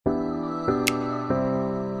Hello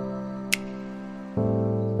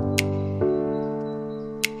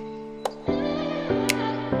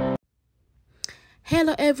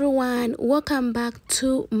everyone, welcome back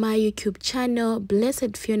to my YouTube channel.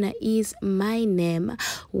 Blessed Fiona is my name.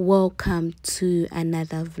 Welcome to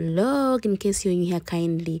another vlog. In case you're new here,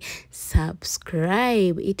 kindly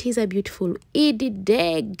subscribe. It is a beautiful Eid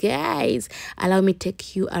day, guys. Allow me to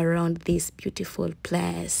take you around this beautiful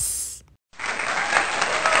place.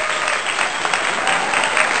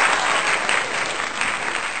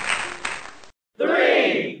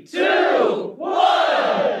 3, 2,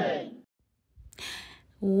 1.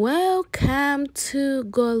 Welcome to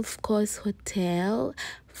Golf Course Hotel,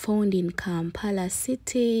 found in Kampala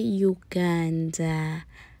City, Uganda.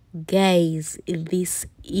 Guys, this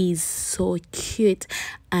is so cute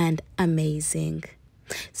and amazing.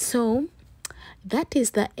 So that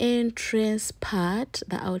is the entrance part,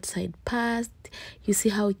 the outside part. You see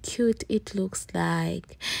how cute it looks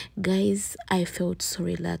like. Guys, I felt so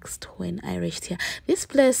relaxed when I reached here. This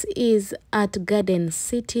place is at Garden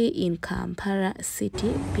City in Kampala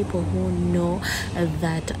City. People who know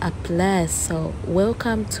that a place. So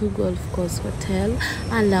welcome to Golf Course Hotel.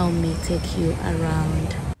 Allow me to take you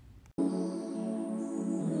around.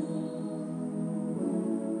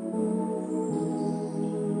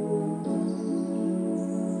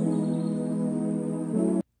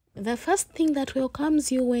 The first thing that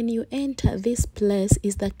welcomes you when you enter this place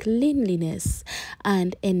is the cleanliness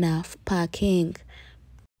and enough parking.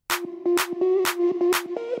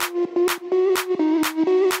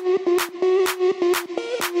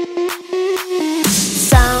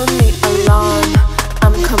 Sound the alarm,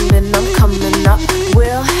 I'm coming up.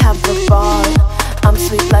 We'll have a ball. I'm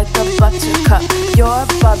sweet like a buttercup. You're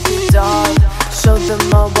Barbie doll. Show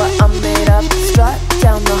them all what I'm made of. Strut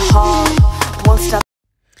down the hall, won't stop.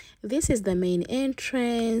 This is the main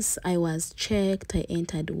entrance. I was checked. I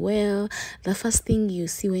entered well. The first thing you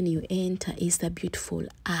see when you enter is the beautiful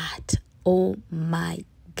art. Oh my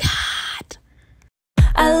God.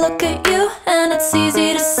 I look at you and it's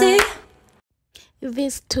easy to see.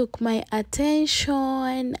 This took my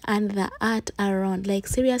attention, and the art around. Like,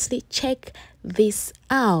 seriously, check this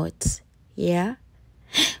out. Yeah.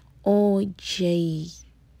 OJ.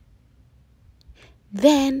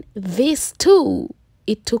 Then this too.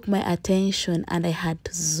 It took my attention and I had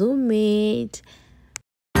to zoom it.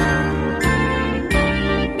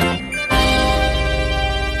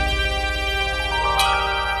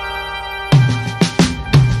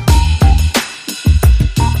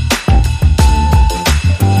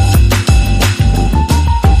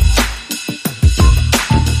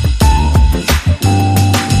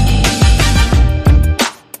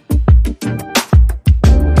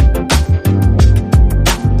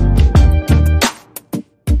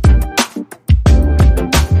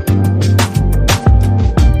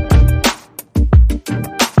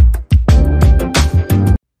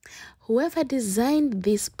 Whoever designed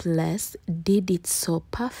this place did it so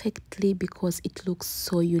perfectly because it looks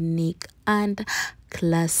so unique and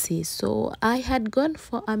classy. So I had gone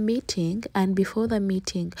for a meeting, and before the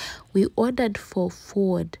meeting we ordered for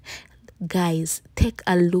food. Guys, take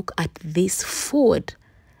a look at this food.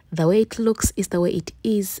 The way it looks is the way it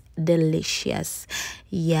is. Delicious.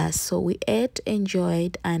 Yeah, so we ate,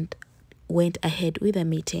 enjoyed, and went ahead with the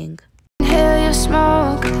meeting. Hear you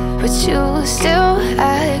smoke, but you still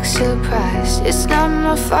act surprised. It's not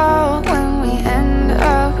my fault when we end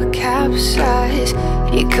up capsized.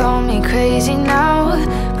 You call me crazy now,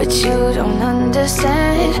 but you don't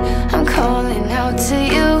understand. I'm calling out to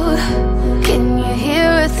you. Can you hear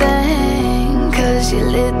a thing? 'Cause you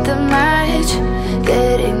lit the match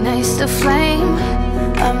that ignites the flame.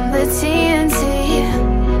 I'm the TNT.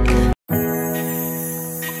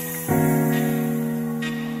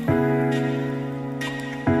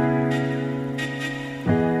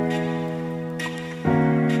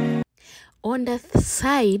 On the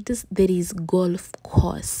sides, there is golf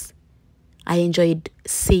course. I enjoyed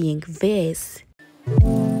seeing this.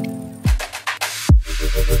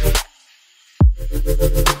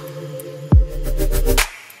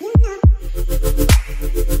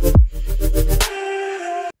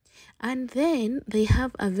 And then they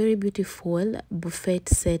have a very beautiful buffet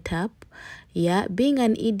setup. Yeah, being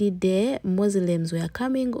an Eid day, Muslims were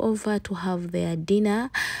coming over to have their dinner.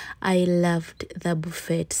 I loved the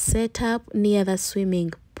buffet setup near the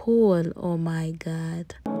swimming pool. Oh my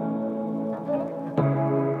God.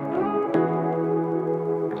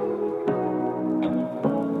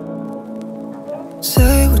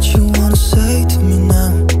 Say what you wanna say to me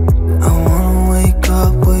now. I wanna wake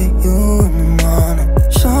up with you in the morning.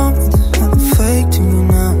 Show me there's nothing fake to me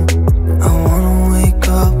now. I wanna wake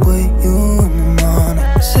up with you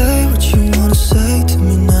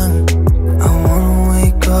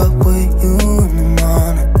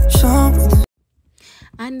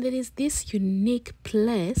unique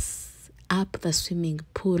place up the swimming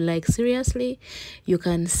pool. Like seriously, you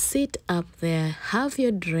can sit up there, have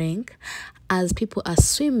your drink as people are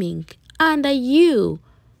swimming under you.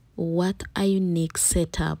 What a unique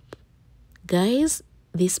setup, guys.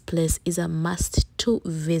 This place is a must to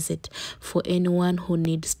visit for anyone who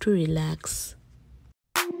needs to relax.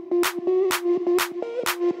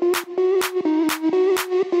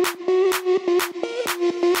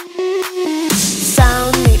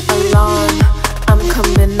 Sound the alarm. I'm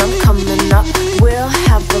coming up. We'll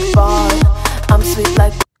have a ball. I'm sweet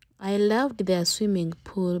like. I loved their swimming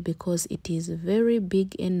pool because it is very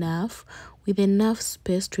big enough with enough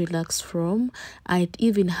space to relax from, and it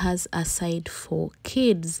even has a side for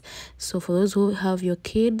kids. So for those who have your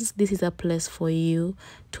kids, this is a place for you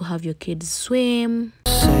to have your kids swim.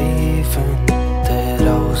 Saving that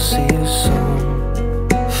I will see you soon.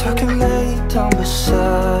 If I can lay down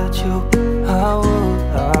beside you, I will.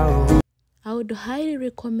 I would highly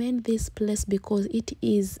recommend this place because it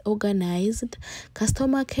is organized.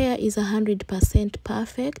 Customer care is 100%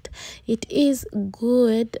 perfect. It is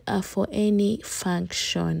good for any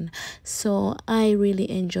function. So I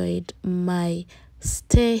really enjoyed my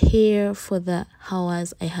stay here for the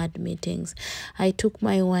hours I had meetings. I took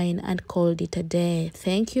my wine and called it a day.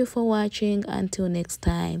 Thank you for watching. Until next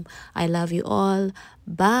time, I love you all.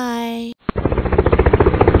 Bye.